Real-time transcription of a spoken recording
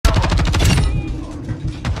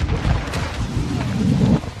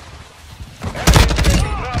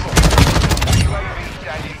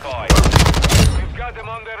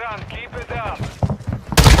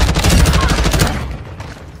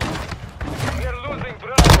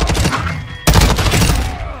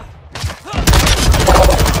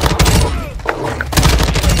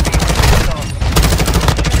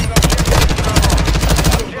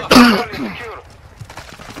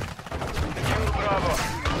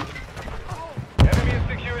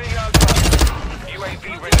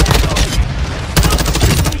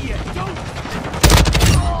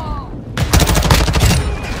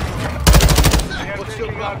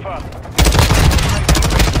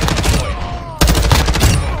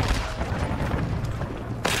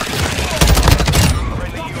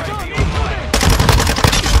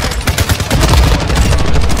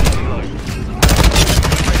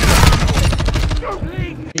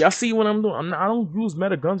Y'all see what I'm doing? I don't use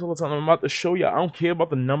meta guns all the time. I'm about to show you. I don't care about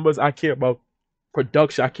the numbers. I care about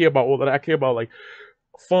production. I care about all that. I care about like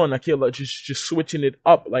fun. I care about just switching it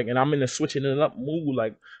up. Like, and I'm in a switching it up mood.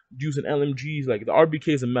 Like using LMGs. Like the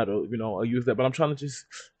RBKs and metal. You know, I use that. But I'm trying to just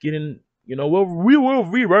get in. You know, we will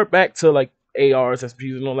revert back to like ARs,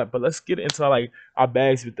 SPGs, and all that. But let's get into like our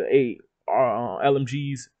bags with the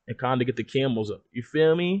LMGs and kind of get the camos up. You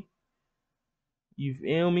feel me? You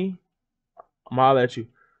feel me? I'm holler at you.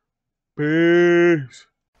 Peace.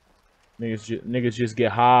 Niggas just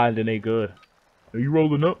get high and then they good. Are you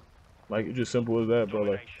rolling up? Like, it's just simple as that, bro.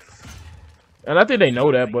 Like, and I think they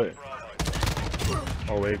know that, but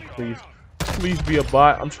oh wait, please be a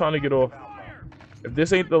bot. I'm trying to get off. If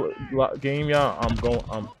this ain't the game, y'all, I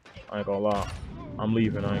ain't gonna lie. I'm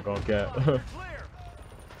leaving. I ain't gonna cap.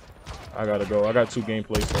 I gotta go. I got 2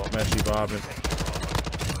 gameplays, so I'm actually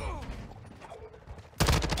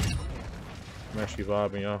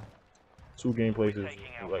vibing. Y'all. 2 gameplays is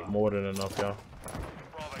like more than enough, y'all.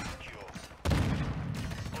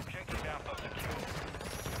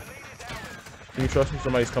 Can you trust me?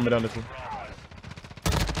 Somebody's coming down this way.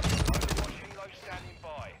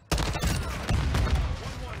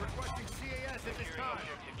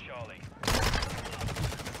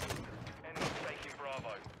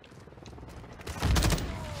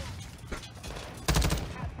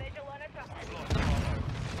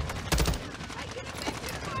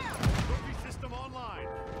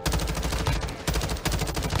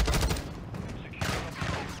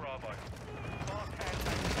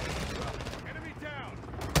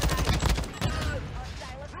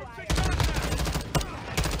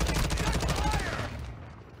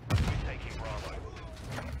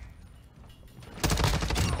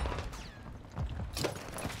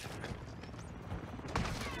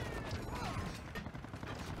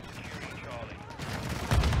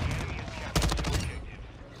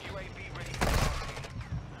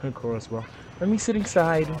 Of course, bro. Let me sit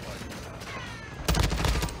inside.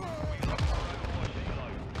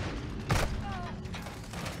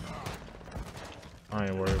 I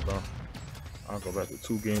ain't worried, bro. I'll go back to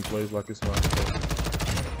 2 gameplays like it's not.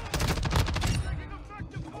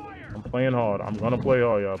 I'm playing hard. I'm gonna play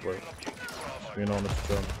hard, y'all, but just being honest with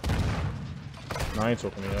y'all. Nah, I ain't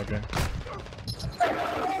talking to y'all, okay?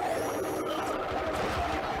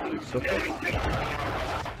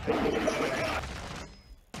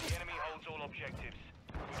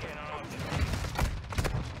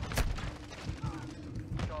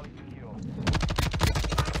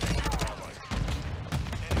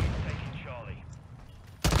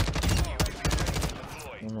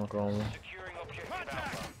 I'm not going.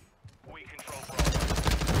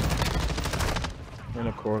 And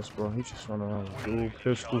of course, bro, he's just running around with dual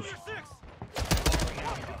pistols.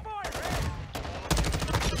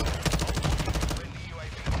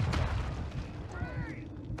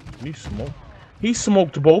 He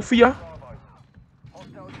smoked both of ya.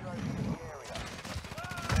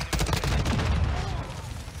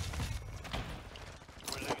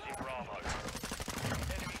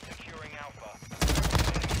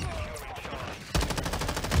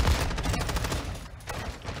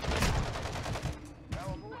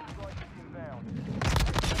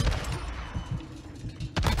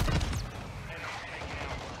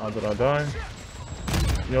 How did I die?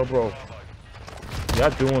 Yo, bro. Y'all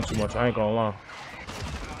doing too much, I ain't gonna lie.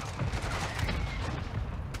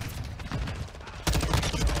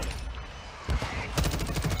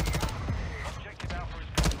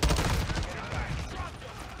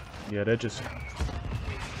 Yeah, they're just...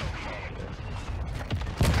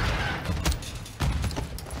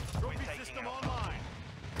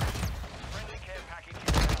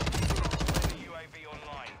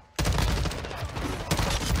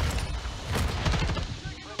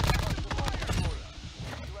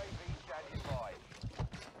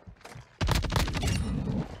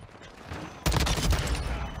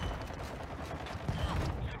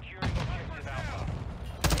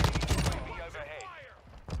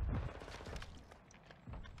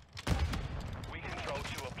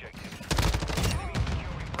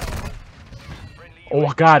 Oh,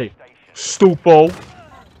 I got it. Stupo.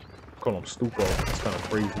 Call him Stupo. That's kind of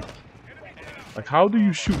crazy. Like, how do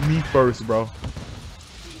you shoot me first, bro?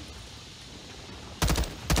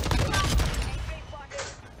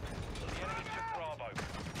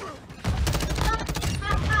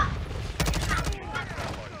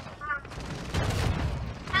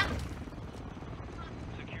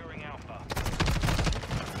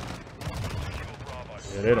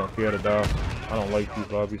 Yeah, they don't care to die. I don't like these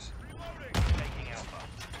lobbies.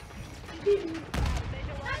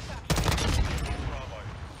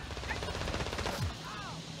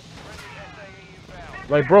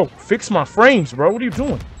 Like, bro, fix my frames, bro. What are you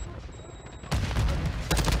doing?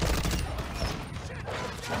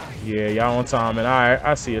 Yeah, y'all on time, and alright,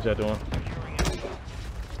 I see what y'all doing.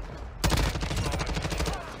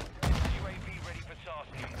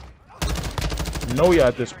 Know y'all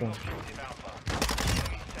at this point.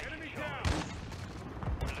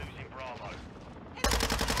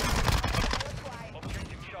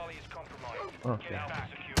 Okay.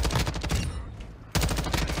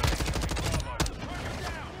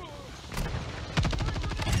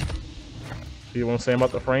 See what I'm saying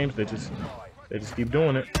about the frames? They just keep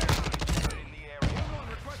doing it.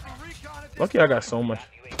 Lucky I got so much.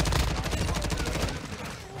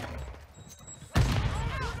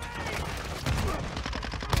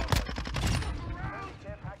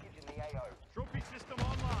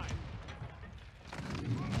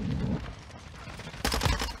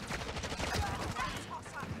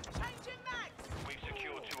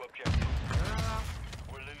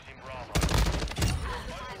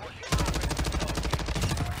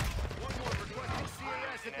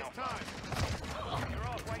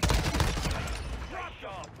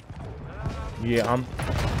 Yeah,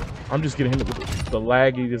 I'm just getting hit with the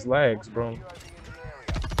laggiest lags, bro.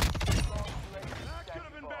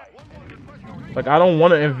 Like, I don't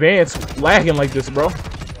want to advance lagging like this, bro.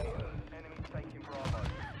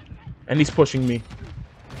 And he's pushing me.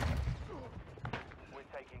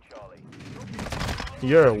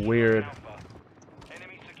 You're weird.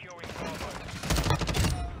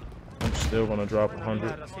 I'm still gonna drop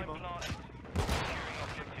 100.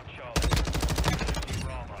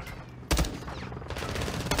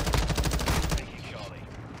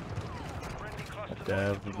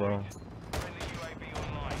 Damn, bro.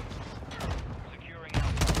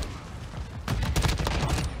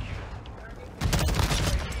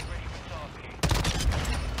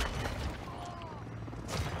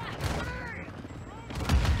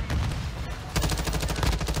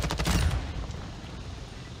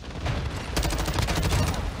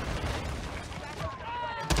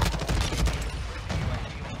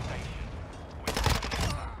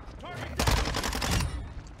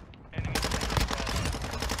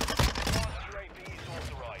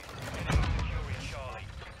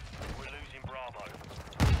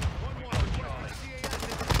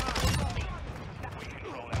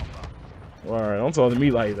 Alright, don't talk to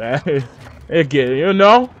me like that. It get it, you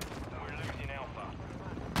know?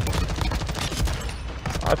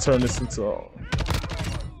 I turn this into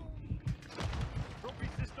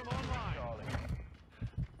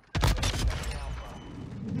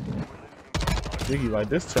Diggy, like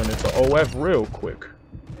this turned into OF real quick.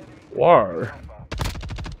 War.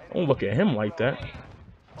 Don't look at him like that.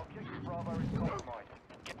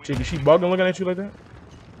 Jiggy, she bugging looking at you like that?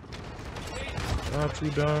 Not too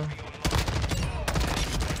done.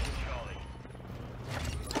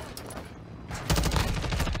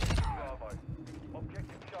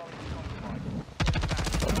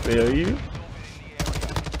 Feel you.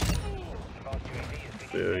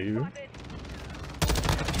 Feel you.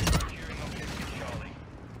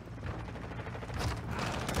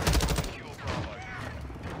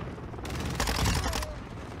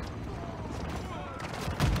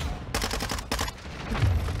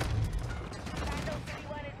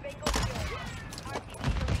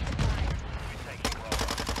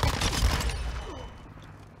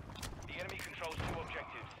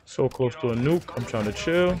 So close to a nuke. I'm trying to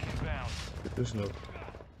chill. Get this nuke.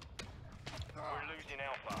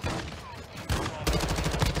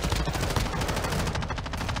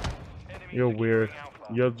 You're weird.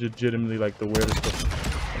 You're legitimately like the weirdest person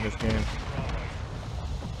in this game.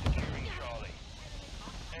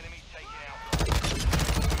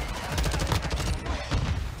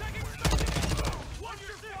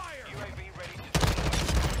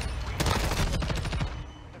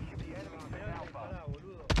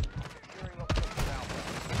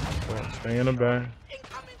 Stay in the back.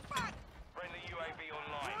 Friendly UAV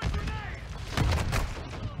online.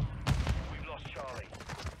 We've lost Charlie.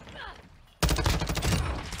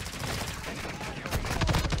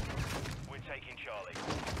 We're taking Charlie.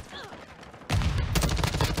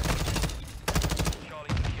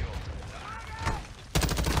 Charlie secure.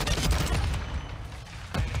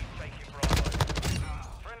 Enemy taking Bravo.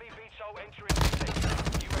 Friendly VTOL entering the sector.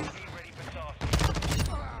 UAV ready for tasking.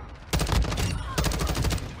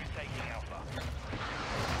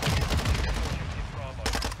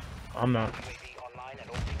 I'm not.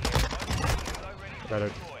 I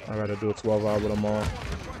gotta do a 12-hour with them all.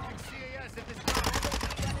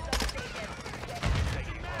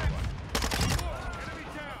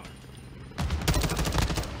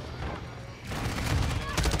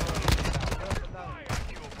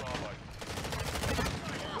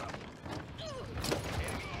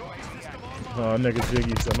 Oh, nigga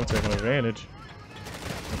Jiggy said I'm taking advantage.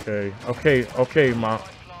 Okay, ma.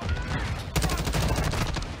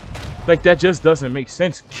 Like, that just doesn't make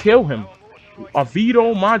sense. Kill him. A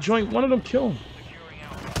Vito, my joint, one of them kill him.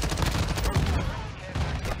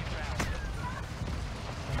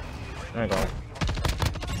 Hang on.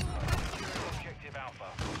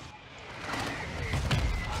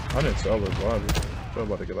 I didn't sell this lobby. I'm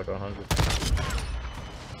about to get like 100.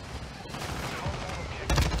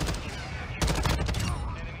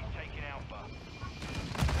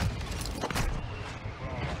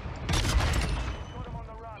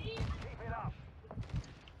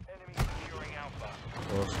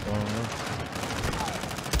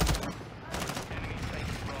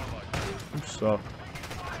 You suck.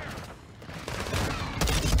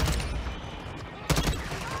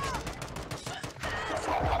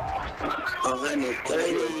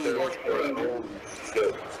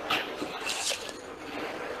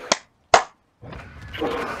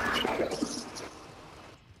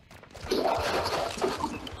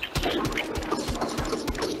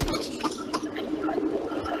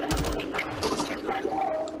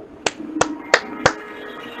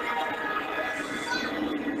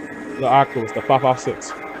 The Icarus, the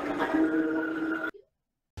 556.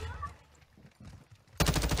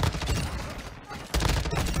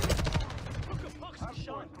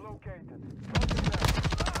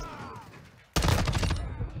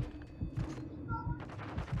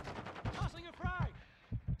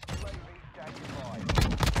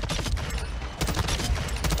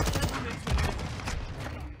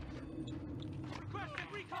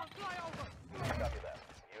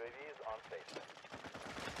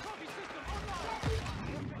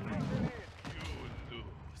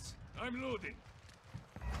 I'm loading.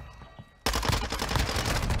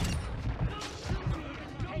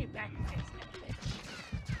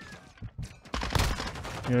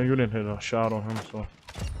 Yeah, you didn't hit a shot on him, so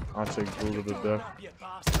I'll take Blue to the death.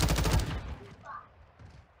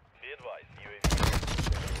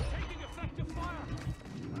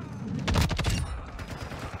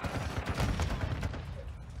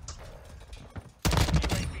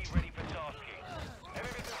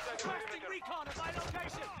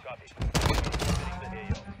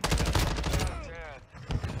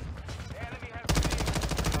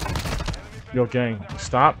 Yo, gang,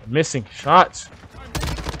 stop missing shots.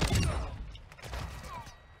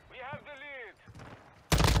 We have the lead.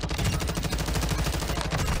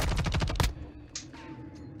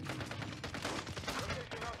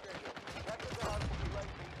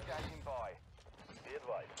 Be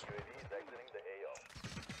advised, UAV is exiting the AO.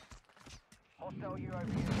 Hostile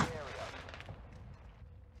UAV in the area.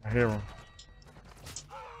 I hear him.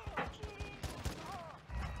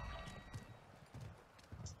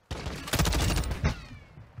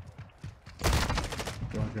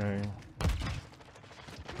 Okay.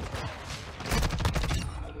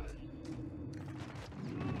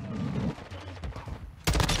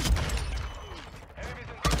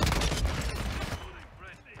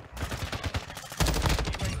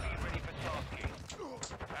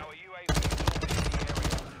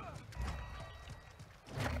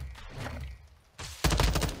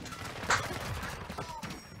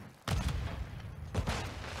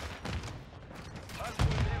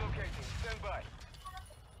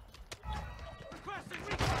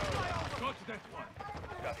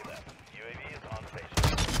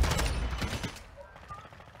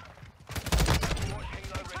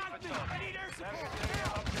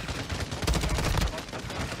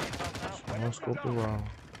 Let's go around.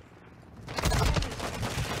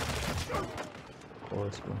 Oh,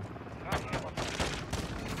 let's go.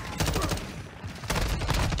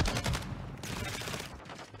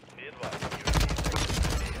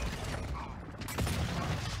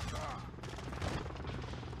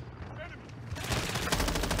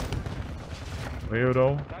 Weirdo.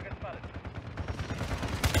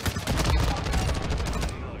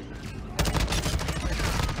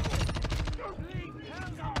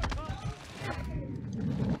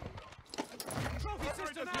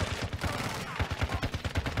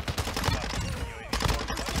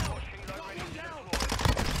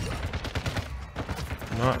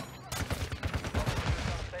 Not.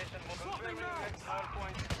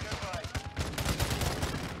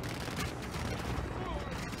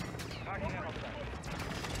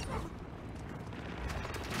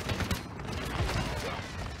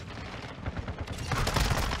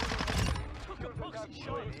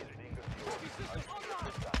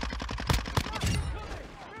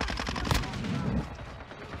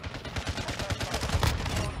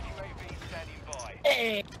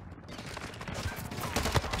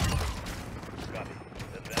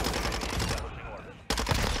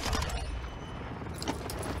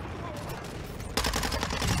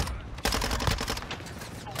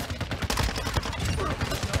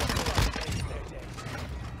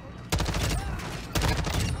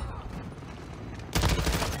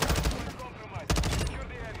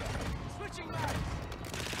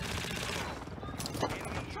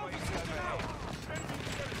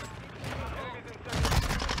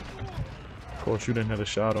 course, you didn't have a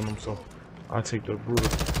shot on him, so I take the brutal.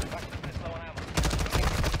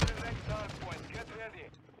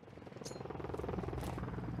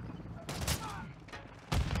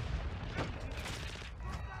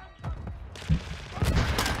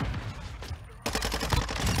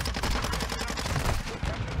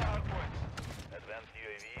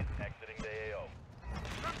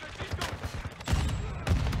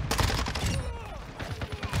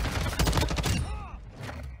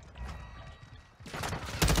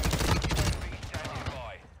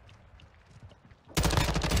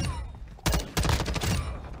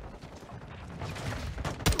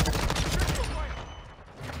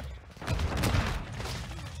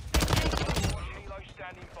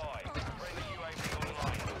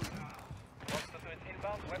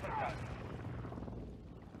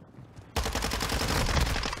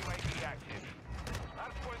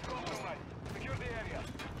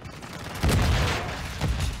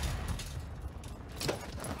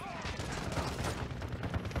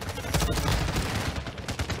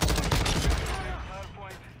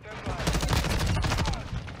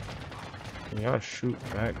 Y'all shoot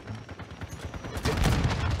back.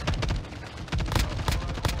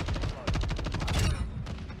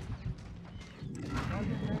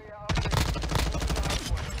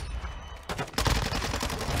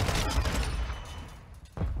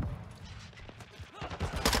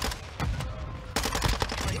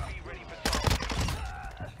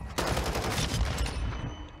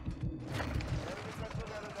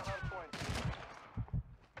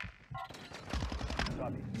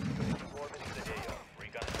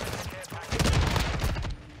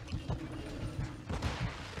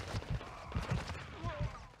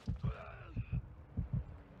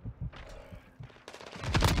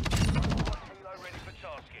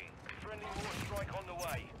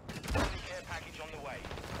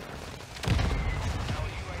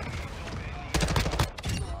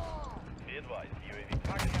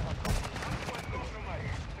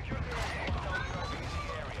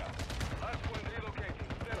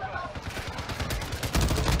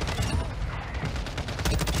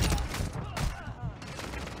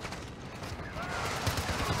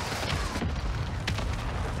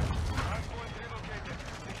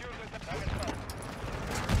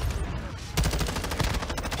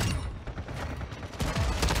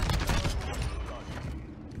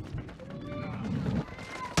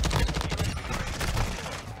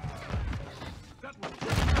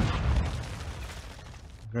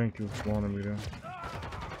 Thank you for spawning me there.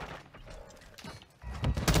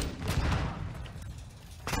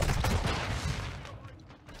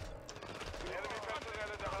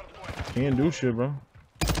 Can't do shit, bro.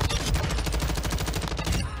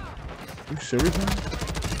 You serious, man?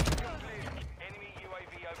 Enemy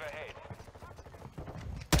UAV overhead.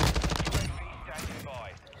 UAV standing by.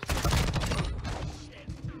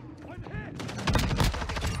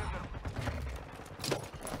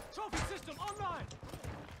 Trophy system online.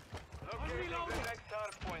 Locating the next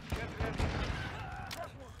hard point. Get ready.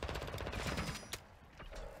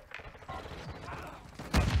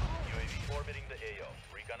 UAV orbiting the AO.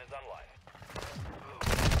 Recon is online.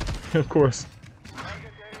 Of course.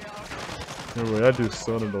 Anyway, I just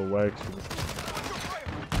saw the wax.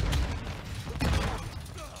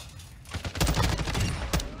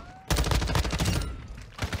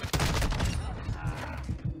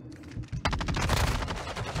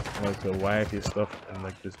 Like the wacky stuff in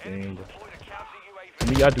like this game. But to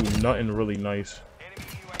me, I do nothing really nice.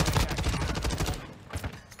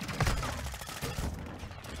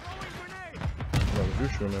 What was you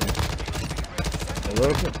shooting at me? A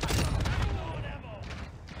little bit.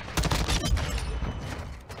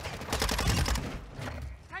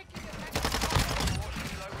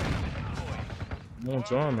 One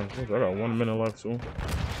time, I got 1 minute left soon.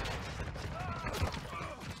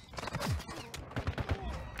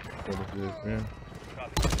 What is this, man?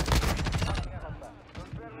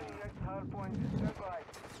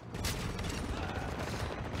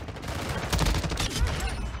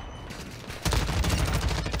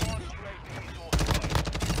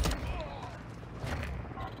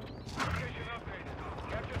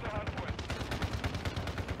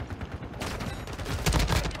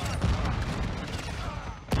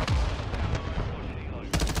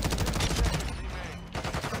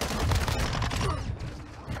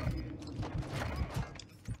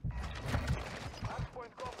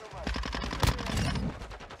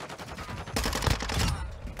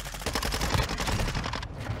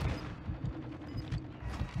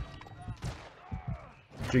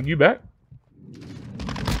 Jig, you back?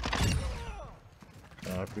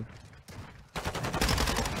 Copy.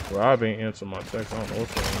 Rob ain't answer my text. I don't know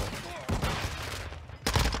what's going on.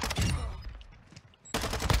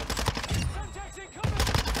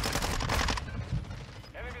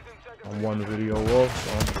 I'm one video off,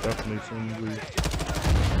 so I'm definitely soon to leave.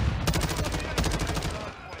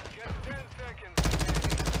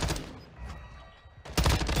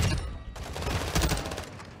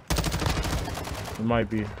 It might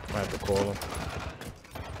be. I have to call him.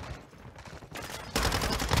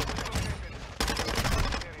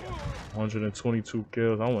 $122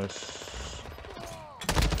 kills. I went.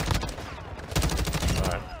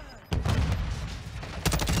 Alright.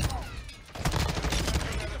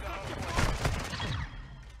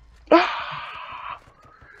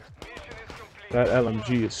 That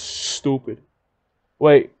LMG is stupid.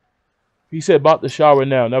 Wait. He said about the shower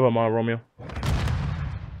now. Never mind, Romeo.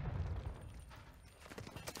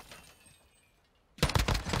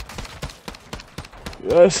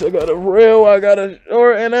 Yes, I got a reel, I got a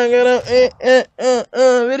short, and I got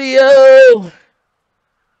a video.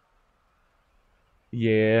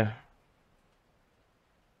 Yeah.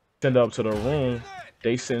 Send up to the room.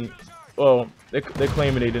 They send. Well, they're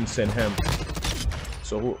claiming they didn't send him.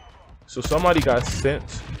 So somebody got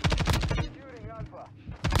sent.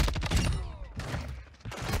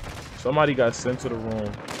 Somebody got sent to the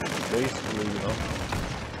room. Basically, you know.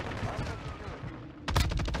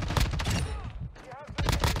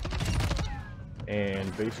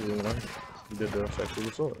 And basically, you know, he did the sexual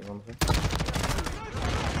assault, you know what I'm saying?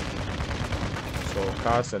 So,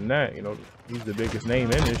 Kas and that, you know, he's the biggest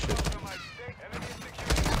name in this shit.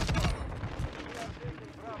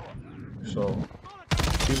 So,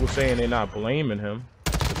 people saying they're not blaming him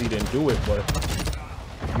because he didn't do it, but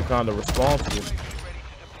you kind of responsible.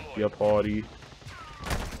 Your party.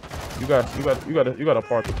 You got a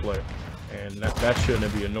part to play. And that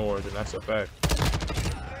shouldn't be ignored, and that's a fact.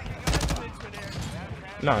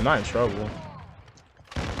 Nah, not in trouble.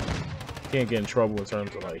 Can't get in trouble in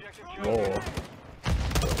terms of like law.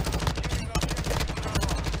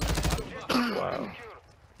 Wow.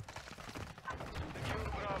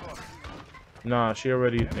 Nah, she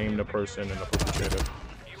already named the person and the perpetrator.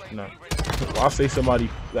 Nah. Well, I'll say somebody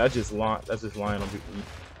that's just lying on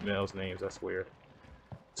males' names. That's weird.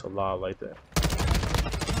 To lie like that.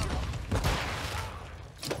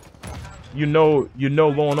 You know,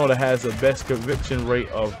 Law and Order has the best conviction rate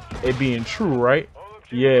of it being true, right?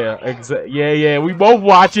 Yeah, exactly. Yeah. We both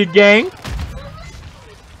watch it, gang.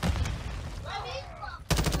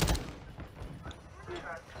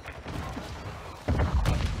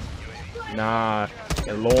 Nah,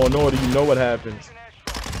 in Law and Order, you know what happens.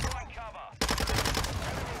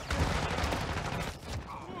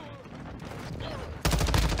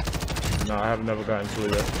 Nah, I have never gotten into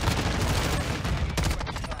it yet.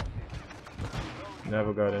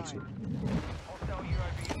 Never got into it.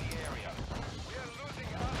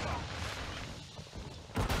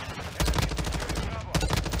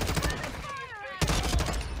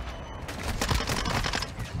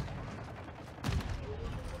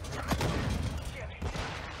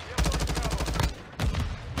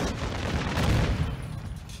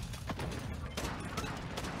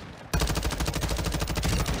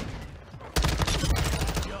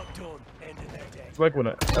 It's like when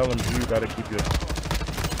an LMG, you gotta keep your.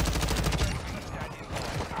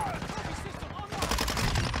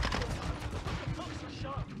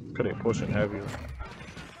 Cause they pushing heavier.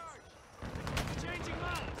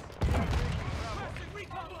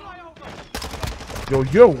 Yo,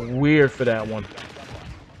 you're weird for that one.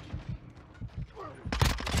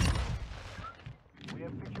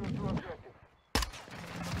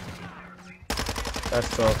 That's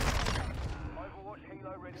tough.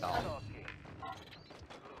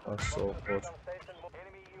 That's so close.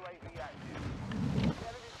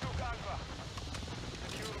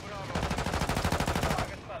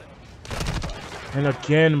 And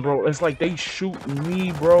again, bro, it's like they shoot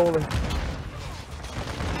me, bro. Like,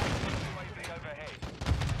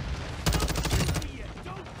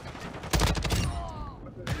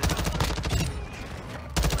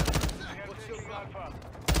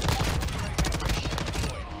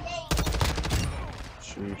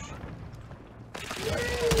 sheesh.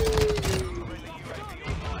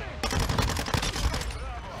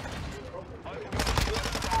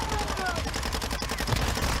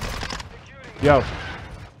 Yo.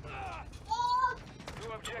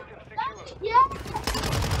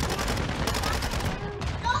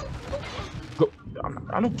 Go.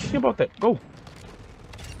 I don't care about that. Go.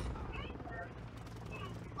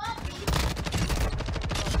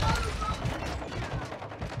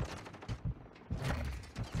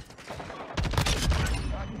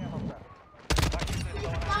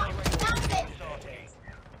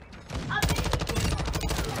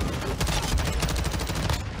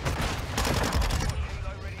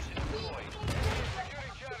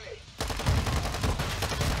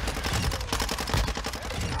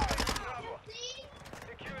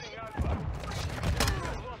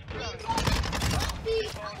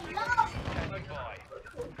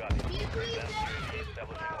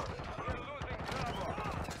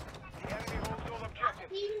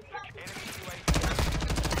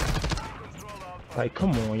 Like,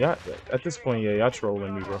 come on, y'all. At this point, yeah, y'all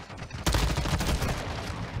trolling me, bro.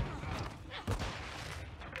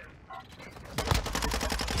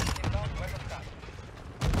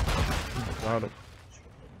 Got him.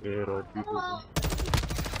 Yeah, though, people.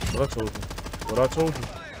 What I told you. What I told you.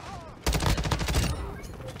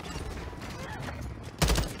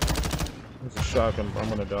 It's a shotgun. I'm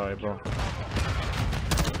gonna die, bro.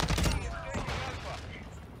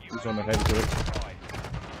 He's on the head grip.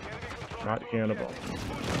 Not caring about.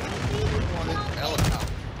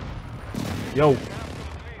 Yo.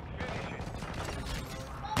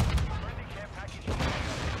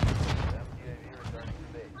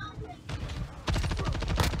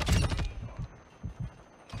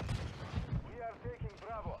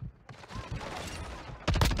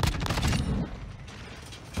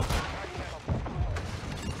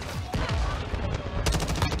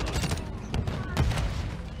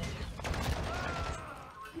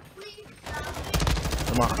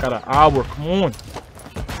 Come on, I got an hour. Come on.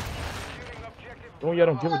 Oh, yeah, I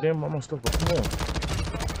don't give a damn about my stuff, but come on.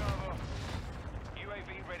 UAV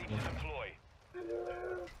ready to deploy.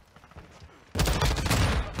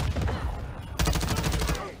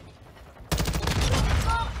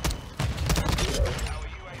 Our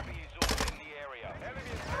UAV is orbiting the area.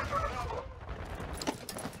 Enemy is ready for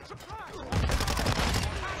tasking.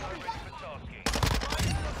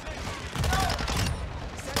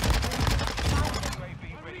 UAV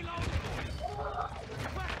ready to deploy.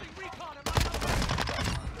 Requesting recon at my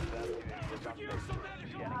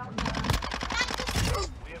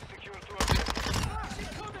We have secured two objectives.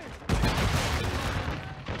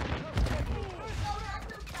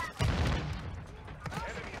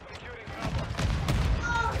 Enemy is securing cover.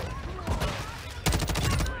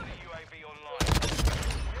 Friendly UAV online.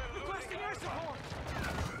 requesting air support.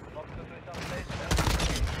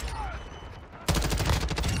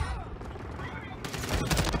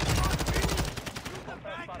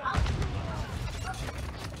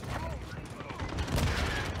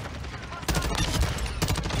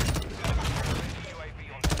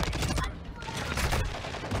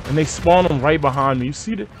 And they spawn them right behind me. You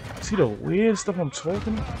see the weird stuff I'm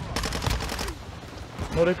talking about?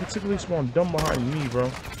 No, they particularly spawn dumb behind me, bro.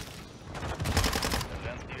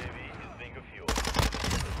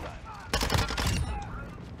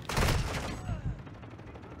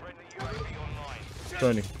 Friendly UAV online.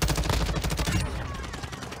 20.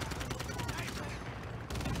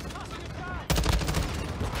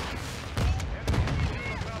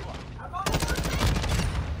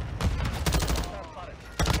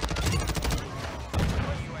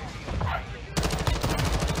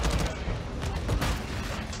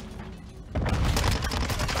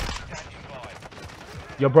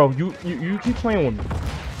 Yo, bro, you keep playing with me.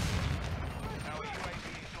 Our UAV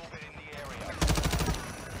is orbiting the area.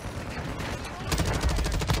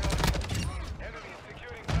 Enemy is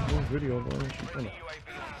securing cover. No video, bro. What you Friendly doing? UAV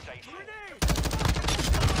on station.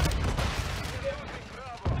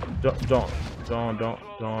 Don't.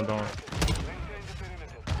 Maintain the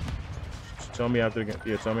perimeter. Tell me after the game.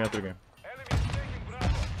 Yeah, tell me after the game. Enemy is taking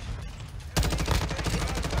Bravo.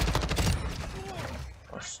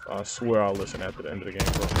 I swear I'll listen after the end of the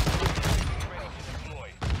game, bro. Ready to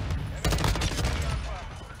deploy. Enemy is securing Alpha.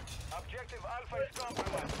 Objective Alpha is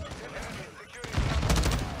compromised. Enemy is securing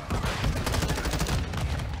Alpha.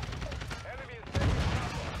 Enemy is taking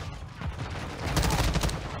Alpha.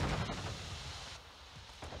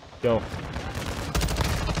 Yo.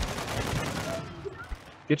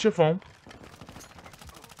 Get your phone.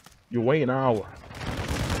 You're waiting an hour.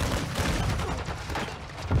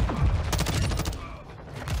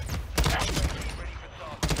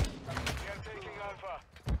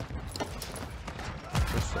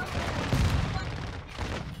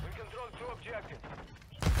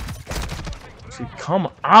 See, come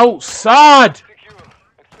outside.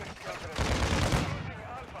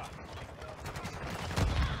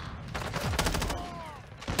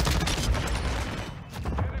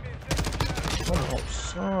 Come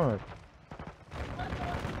outside.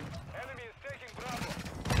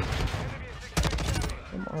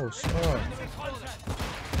 Come outside.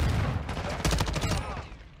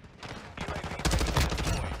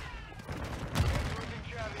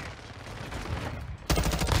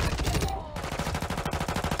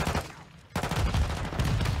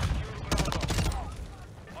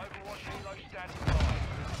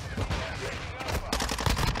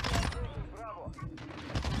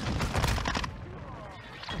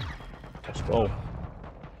 Let's go.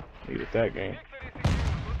 Needed that game.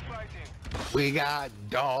 We got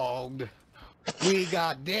dogged. We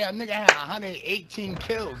got damn nigga had 118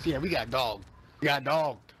 kills. Yeah, we got dogged. We got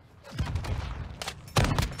dogged.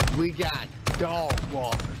 We got dog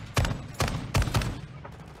walk.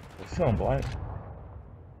 Feeling black.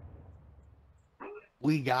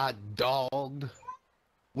 We got dogged.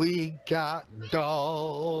 We got dogged.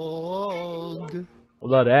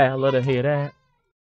 Love that. I love to hear that.